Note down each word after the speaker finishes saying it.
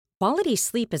Quality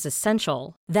sleep is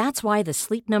essential. That's why the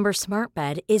Sleep Number Smart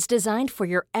Bed is designed for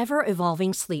your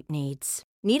ever-evolving sleep needs.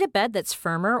 Need a bed that's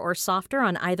firmer or softer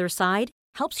on either side?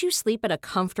 Helps you sleep at a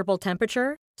comfortable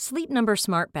temperature? Sleep Number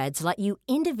Smart Beds let you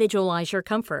individualize your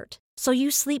comfort, so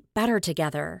you sleep better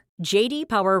together. J.D.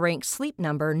 Power ranks Sleep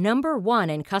Number number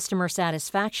one in customer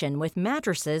satisfaction with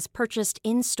mattresses purchased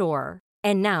in-store.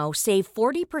 And now, save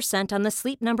 40% on the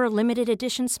Sleep Number Limited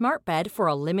Edition Smart Bed for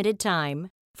a limited time.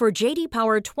 For J.D.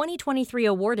 Power 2023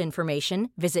 award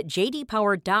information, visit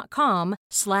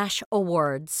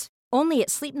jdpower.com/awards. Only at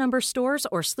Sleep Number stores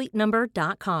or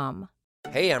sleepnumber.com.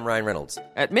 Hey, I'm Ryan Reynolds.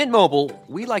 At Mint Mobile,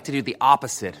 we like to do the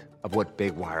opposite of what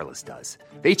Big Wireless does.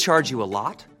 They charge you a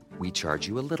lot, we charge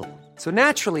you a little. So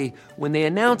naturally, when they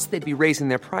announced they'd be raising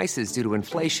their prices due to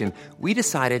inflation, we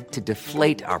decided to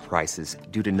deflate our prices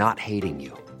due to not hating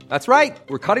you. That's right.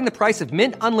 We're cutting the price of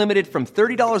Mint Unlimited from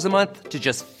 $30 a month to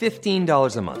just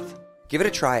 $15 a month. Give it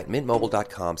a try at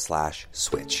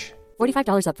mintmobile.com/switch.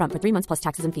 $45 up front for 3 months plus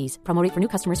taxes and fees. Promo rate for new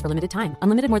customers for limited time.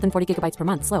 Unlimited more than 40 gigabytes per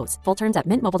month. Slows full terms at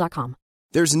mintmobile.com.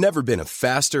 There's never been a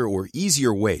faster or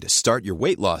easier way to start your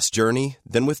weight loss journey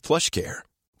than with PlushCare.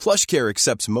 PlushCare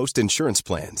accepts most insurance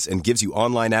plans and gives you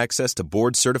online access to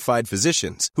board-certified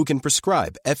physicians who can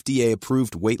prescribe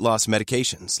FDA-approved weight loss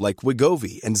medications like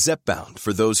Wegovy and Zepbound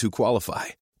for those who qualify.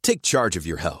 Take charge of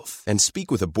your health and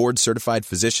speak with a board-certified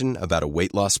physician about a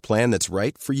weight loss plan that's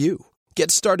right for you.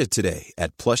 Get started today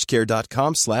at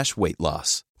plushcare.com/weight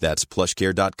loss. That's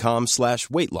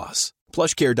plushcare.com/weight loss.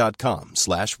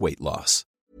 plushcare.com/weight loss.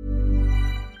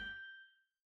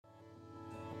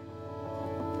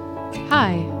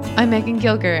 Hi, I'm Megan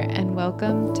Gilger, and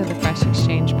welcome to the Fresh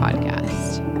Exchange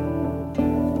podcast.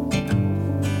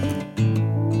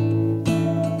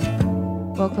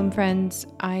 Welcome, friends.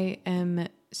 I am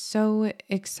so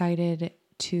excited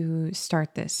to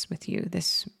start this with you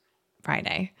this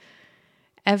Friday.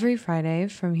 Every Friday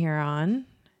from here on,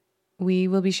 we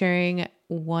will be sharing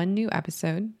one new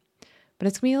episode, but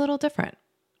it's going to be a little different.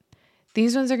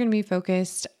 These ones are going to be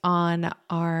focused on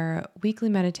our weekly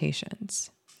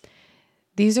meditations.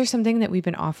 These are something that we've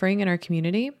been offering in our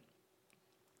community,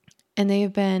 and they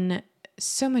have been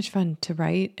so much fun to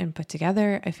write and put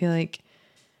together. I feel like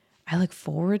I look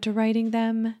forward to writing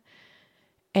them,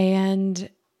 and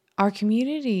our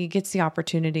community gets the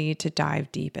opportunity to dive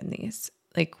deep in these.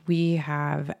 Like, we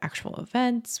have actual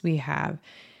events, we have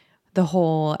the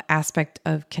whole aspect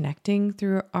of connecting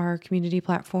through our community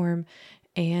platform,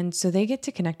 and so they get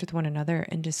to connect with one another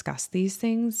and discuss these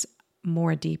things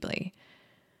more deeply.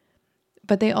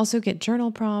 But they also get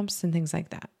journal prompts and things like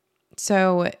that.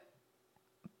 So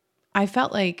I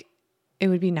felt like it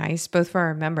would be nice both for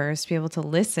our members to be able to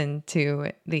listen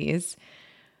to these,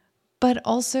 but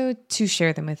also to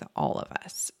share them with all of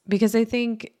us. Because I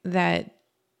think that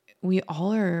we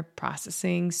all are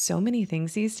processing so many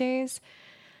things these days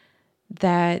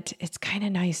that it's kind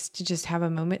of nice to just have a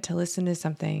moment to listen to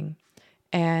something.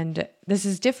 And this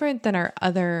is different than our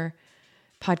other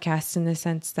podcasts in the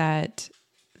sense that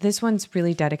this one's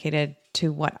really dedicated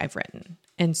to what I've written.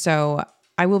 And so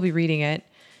I will be reading it.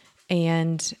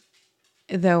 And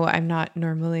though I'm not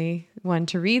normally one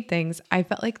to read things, I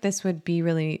felt like this would be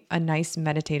really a nice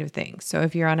meditative thing. So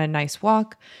if you're on a nice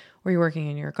walk, or you're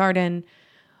working in your garden,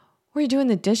 or you're doing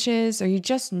the dishes, or you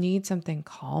just need something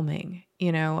calming,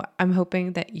 I'm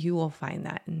hoping that you will find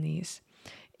that in these.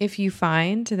 If you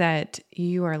find that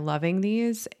you are loving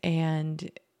these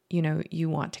and, you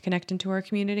want to connect into our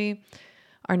community,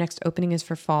 our next opening is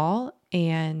for fall,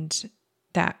 and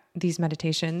that these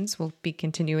meditations will be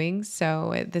continuing.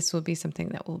 So this will be something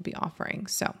that we'll be offering.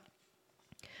 So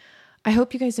I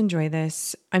hope you guys enjoy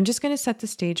this. I'm just going to set the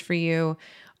stage for you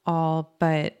all.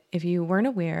 But if you weren't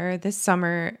aware, this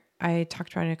summer, I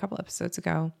talked about it a couple episodes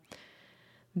ago,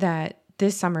 that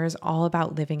this summer is all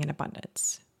about living in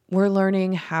abundance. We're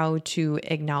learning how to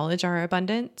acknowledge our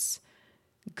abundance,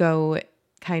 go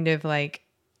kind of like,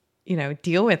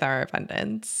 deal with our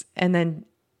abundance, and then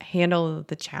handle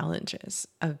the challenges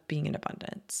of being in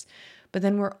abundance. But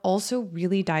then we're also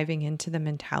really diving into the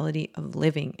mentality of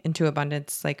living into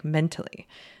abundance, like mentally.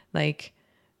 Like,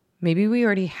 maybe we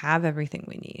already have everything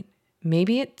we need.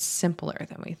 Maybe it's simpler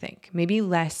than we think. Maybe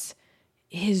less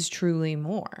is truly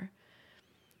more.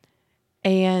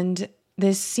 And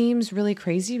this seems really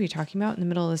crazy to be talking about in the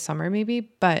middle of the summer, maybe,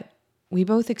 but we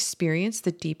both experience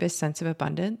the deepest sense of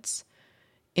abundance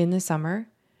in the summer.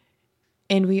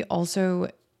 And we also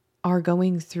are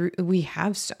going through, we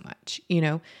have so much,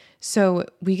 so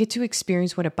we get to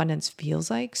experience what abundance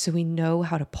feels like. So we know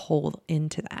how to pull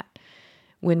into that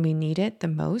when we need it the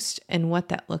most and what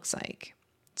that looks like.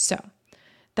 So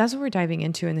that's what we're diving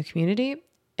into in the community.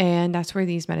 And that's where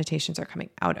these meditations are coming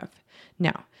out of.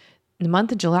 Now, in the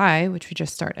month of July, which we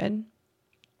just started,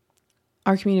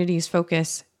 our community's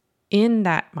focus in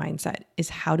that mindset is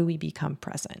how do we become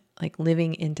present, like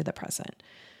living into the present.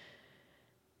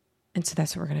 And so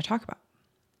that's what we're going to talk about.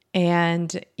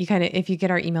 And you kind of, if you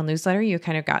get our email newsletter, you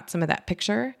kind of got some of that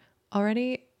picture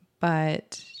already,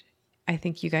 but I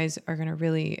think you guys are going to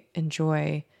really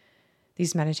enjoy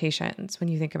these meditations when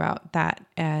you think about that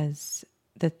as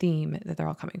the theme that they're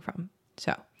all coming from.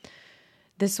 So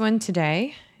this one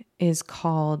today is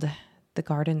called The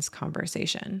Garden's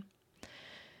Conversation.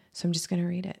 So I'm just going to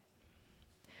read it.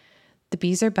 The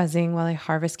bees are buzzing while I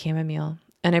harvest chamomile,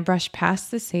 and I brush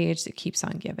past the sage that keeps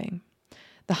on giving.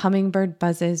 The hummingbird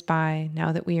buzzes by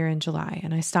now that we are in July,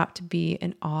 and I stop to be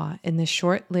in awe in the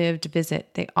short-lived visit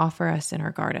they offer us in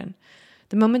our garden.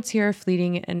 The moments here are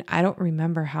fleeting, and I don't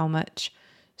remember how much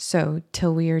so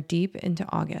till we are deep into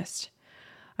August.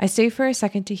 I stay for a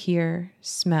second to hear,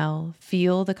 smell,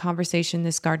 feel the conversation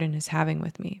this garden is having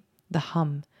with me. The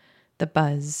hum, the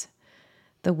buzz,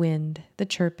 the wind, the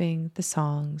chirping, the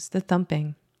songs, the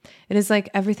thumping. It is like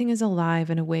everything is alive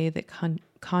in a way that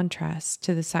contrasts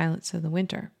to the silence of the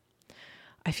winter.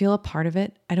 I feel a part of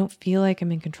it. I don't feel like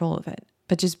I'm in control of it,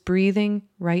 but just breathing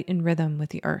right in rhythm with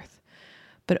the earth.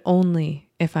 But only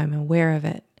if I'm aware of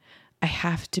it. I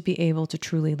have to be able to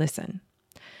truly listen.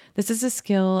 This is a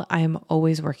skill I am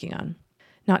always working on.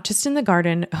 Not just in the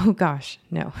garden. Oh gosh,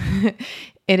 no.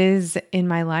 It is in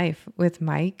my life with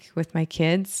Mike, with my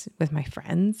kids, with my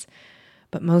friends,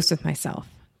 but most with myself.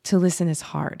 To listen is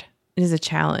hard. It is a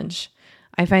challenge.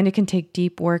 I find it can take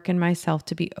deep work in myself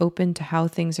to be open to how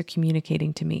things are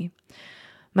communicating to me.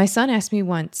 My son asked me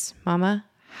once, Mama,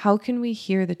 how can we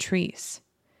hear the trees?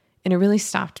 And it really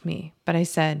stopped me. But I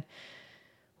said,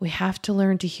 we have to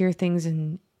learn to hear things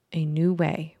in a new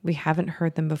way. We haven't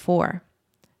heard them before.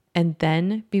 And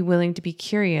then be willing to be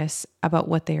curious about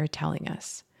what they are telling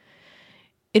us.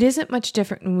 It isn't much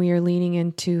different when we are leaning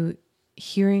into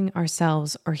hearing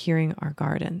ourselves or hearing our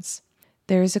gardens.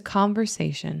 There is a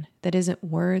conversation that isn't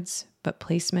words, but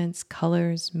placements,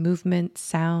 colors, movement,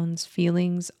 sounds,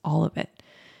 feelings, all of it.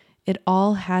 It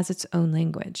all has its own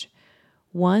language.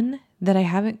 One that I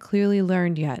haven't clearly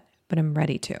learned yet, but I'm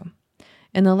ready to.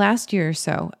 In the last year or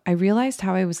so, I realized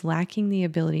how I was lacking the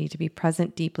ability to be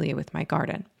present deeply with my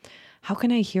garden. How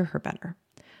can I hear her better?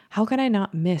 How can I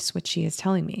not miss what she is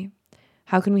telling me?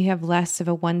 How can we have less of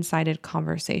a one-sided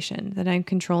conversation that I'm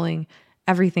controlling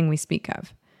everything we speak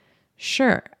of?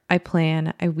 Sure, I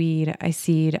plan, I weed, I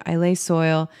seed, I lay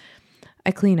soil,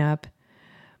 I clean up,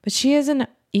 but she has an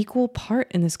equal part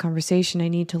in this conversation. I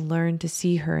need to learn to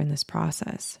see her in this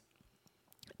process.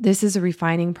 This is a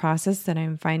refining process that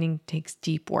I'm finding takes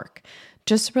deep work.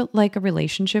 Just like a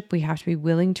relationship, we have to be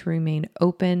willing to remain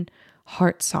open,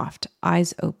 heart soft,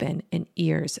 eyes open, and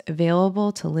ears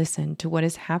available to listen to what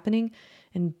is happening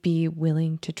and be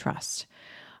willing to trust.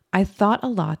 I thought a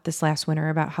lot this last winter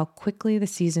about how quickly the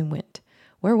season went.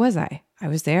 Where was I? I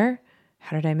was there.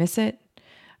 How did I miss it?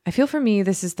 I feel for me,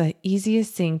 this is the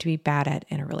easiest thing to be bad at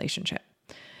in a relationship.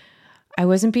 I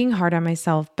wasn't being hard on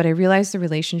myself, but I realized the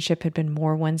relationship had been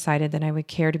more one-sided than I would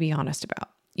care to be honest about.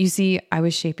 You see, I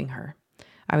was shaping her.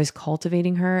 I was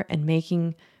cultivating her and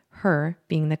making her,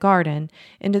 being the garden,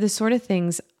 into the sort of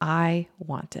things I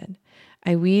wanted.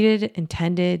 I weeded and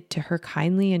tended to her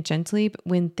kindly and gently, but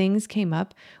when things came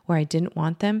up where I didn't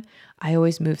want them, I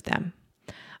always moved them.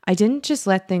 I didn't just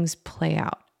let things play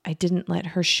out. I didn't let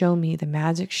her show me the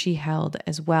magic she held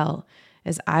as well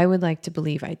as I would like to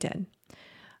believe I did.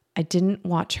 I didn't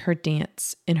watch her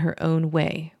dance in her own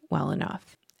way well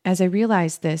enough. As I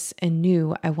realized this and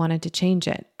knew I wanted to change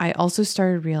it, I also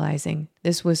started realizing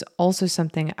this was also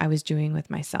something I was doing with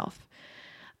myself.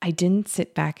 I didn't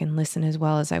sit back and listen as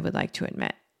well as I would like to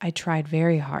admit. I tried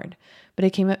very hard, but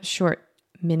I came up short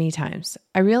many times.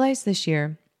 I realized this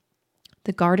year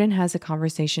the garden has a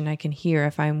conversation I can hear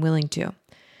if I am willing to.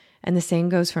 And the same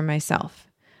goes for myself.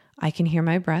 I can hear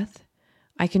my breath.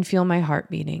 I can feel my heart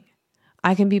beating.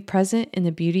 I can be present in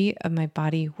the beauty of my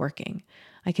body working.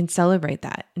 I can celebrate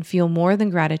that and feel more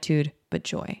than gratitude, but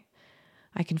joy.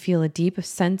 I can feel a deep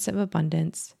sense of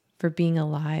abundance for being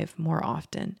alive more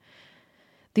often.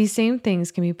 These same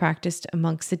things can be practiced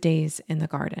amongst the days in the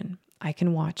garden. I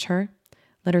can watch her,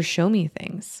 let her show me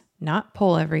things, not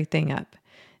pull everything up,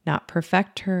 not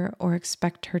perfect her or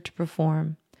expect her to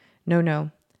perform.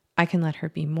 No, I can let her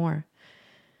be more.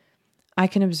 I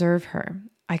can observe her.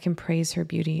 I can praise her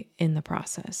beauty in the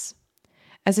process.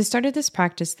 As I started this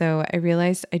practice, though, I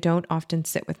realized I don't often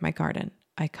sit with my garden.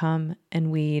 I come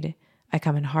and weed. I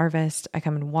come and harvest. I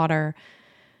come and water.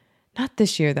 Not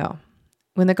this year, though.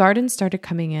 When the garden started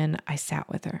coming in, I sat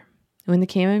with her. When the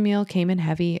chamomile came in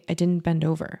heavy, I didn't bend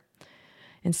over.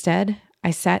 Instead,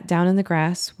 I sat down in the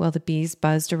grass while the bees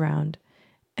buzzed around,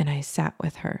 and I sat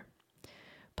with her,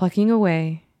 plucking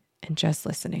away and just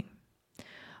listening.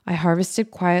 I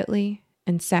harvested quietly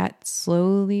and sat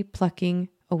slowly plucking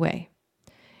away.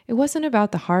 It wasn't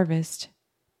about the harvest.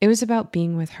 It was about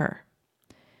being with her.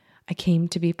 I came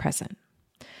to be present.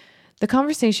 The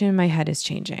conversation in my head is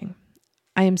changing.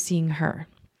 I am seeing her.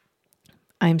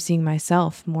 I am seeing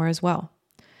myself more as well.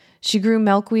 She grew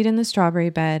milkweed in the strawberry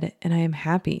bed, and I am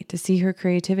happy to see her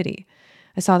creativity.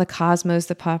 I saw the cosmos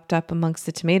that popped up amongst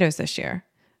the tomatoes this year.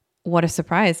 What a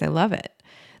surprise. I love it.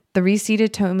 The reseeded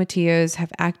tomatillos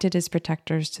have acted as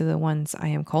protectors to the ones I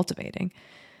am cultivating.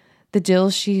 The dill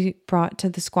she brought to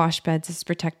the squash beds is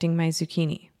protecting my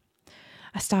zucchini.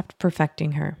 I stopped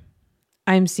perfecting her.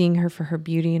 I am seeing her for her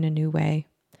beauty in a new way.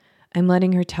 I'm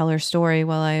letting her tell her story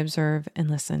while I observe and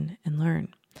listen and learn.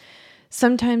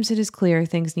 Sometimes it is clear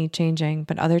things need changing,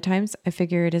 but other times I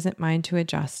figure it isn't mine to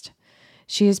adjust.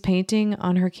 She is painting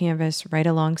on her canvas right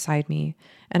alongside me,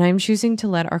 and I'm choosing to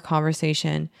let our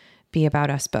conversation be about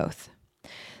us both.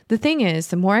 The thing is,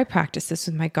 the more I practice this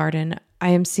with my garden, I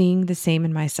am seeing the same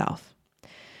in myself.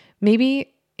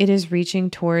 Maybe it is reaching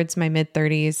towards my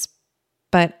mid-30s,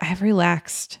 but I have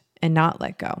relaxed and not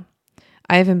let go.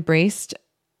 I have embraced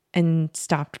and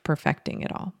stopped perfecting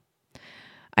it all.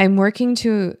 I'm working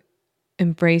to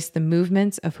embrace the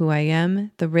movements of who I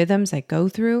am, the rhythms I go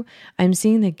through. I'm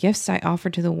seeing the gifts I offer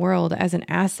to the world as an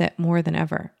asset more than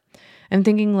ever. I'm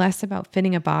thinking less about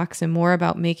fitting a box and more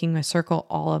about making a circle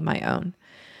all of my own.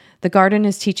 The garden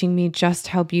is teaching me just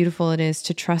how beautiful it is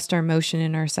to trust our motion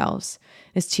in ourselves.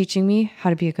 It's teaching me how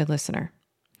to be a good listener.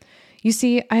 You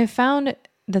see, I have found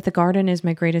that the garden is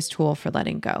my greatest tool for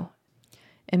letting go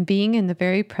and being in the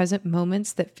very present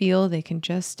moments that feel they can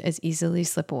just as easily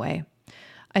slip away.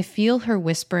 I feel her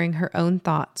whispering her own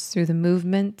thoughts through the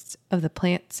movements of the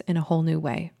plants in a whole new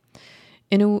way.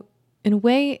 In a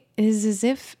way, it is as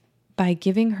if by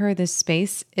giving her this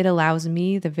space, it allows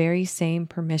me the very same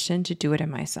permission to do it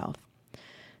in myself.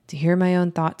 To hear my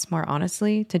own thoughts more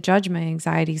honestly, to judge my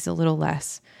anxieties a little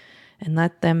less, and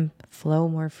let them flow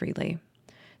more freely.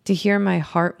 To hear my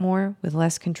heart more with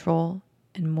less control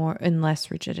and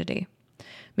less rigidity.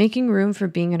 Making room for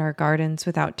being in our gardens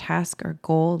without task or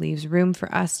goal leaves room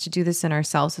for us to do this in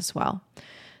ourselves as well.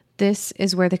 This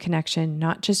is where the connection,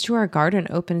 not just to our garden,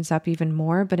 opens up even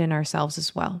more, but in ourselves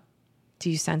as well. Do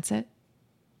you sense it?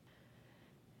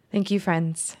 Thank you,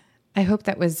 friends. I hope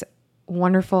that was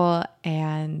wonderful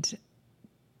and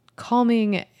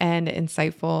calming and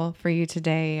insightful for you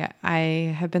today.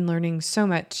 I have been learning so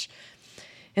much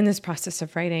in this process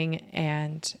of writing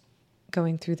and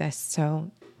going through this.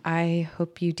 So I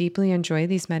hope you deeply enjoy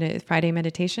these Friday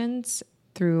meditations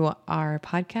through our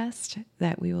podcast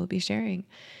that we will be sharing.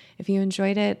 If you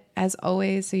enjoyed it, as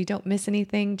always, so you don't miss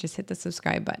anything, just hit the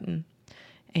subscribe button.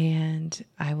 And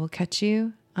I will catch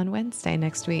you on Wednesday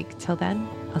next week. Till then,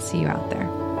 I'll see you out there.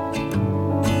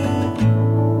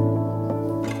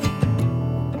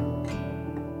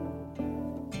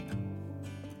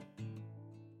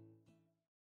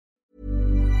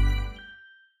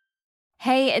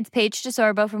 Hey, it's Paige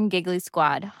DeSorbo from Giggly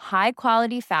Squad. High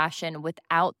quality fashion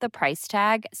without the price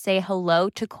tag. Say hello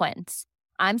to Quince.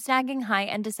 I'm snagging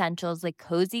high-end essentials like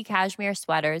cozy cashmere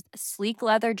sweaters, sleek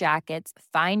leather jackets,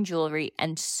 fine jewelry,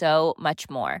 and so much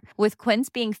more. With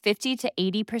Quince being 50 to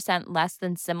 80% less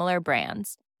than similar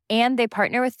brands. And they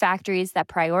partner with factories that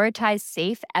prioritize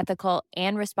safe, ethical,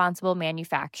 and responsible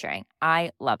manufacturing.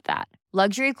 I love that.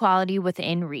 Luxury quality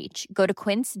within reach. Go to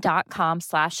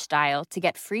quince.com/style to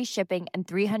get free shipping and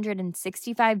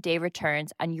 365-day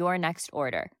returns on your next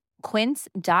order.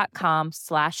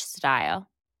 Quince.com/style.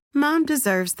 Mom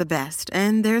deserves the best,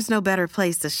 and there's no better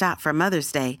place to shop for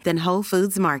Mother's Day than Whole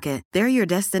Foods Market. They're your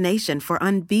destination for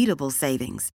unbeatable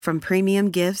savings, from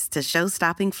premium gifts to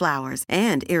show-stopping flowers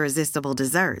and irresistible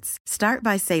desserts. Start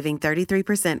by saving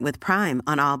 33% with Prime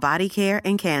on all body care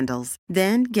and candles.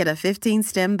 Then get a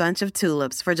 15-stem bunch of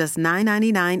tulips for just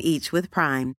 $9.99 each with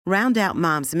Prime. Round out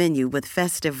Mom's menu with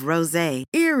festive rosé,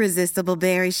 irresistible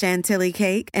berry chantilly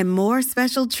cake, and more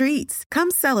special treats.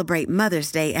 Come celebrate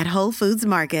Mother's Day at Whole Foods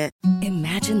Market.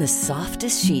 Imagine the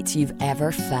softest sheets you've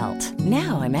ever felt.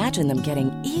 Now imagine them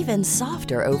getting even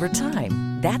softer over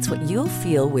time. That's what you'll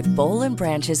feel with Boll &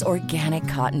 Branch's organic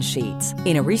cotton sheets.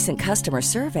 In a recent customer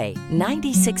survey,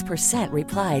 96%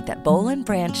 replied that Boll &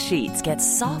 Branch sheets get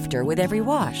softer with every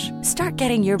wash. Start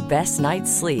getting your best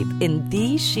night's sleep in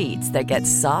these sheets that get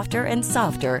softer and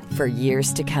softer for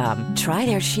years to come. Try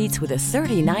their sheets with a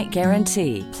 30-night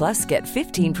guarantee. Plus, get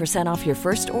 15% off your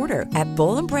first order at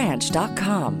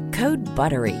bollandbranch.com. Code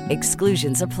BUTTERY.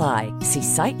 Exclusions apply. See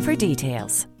site for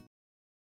details.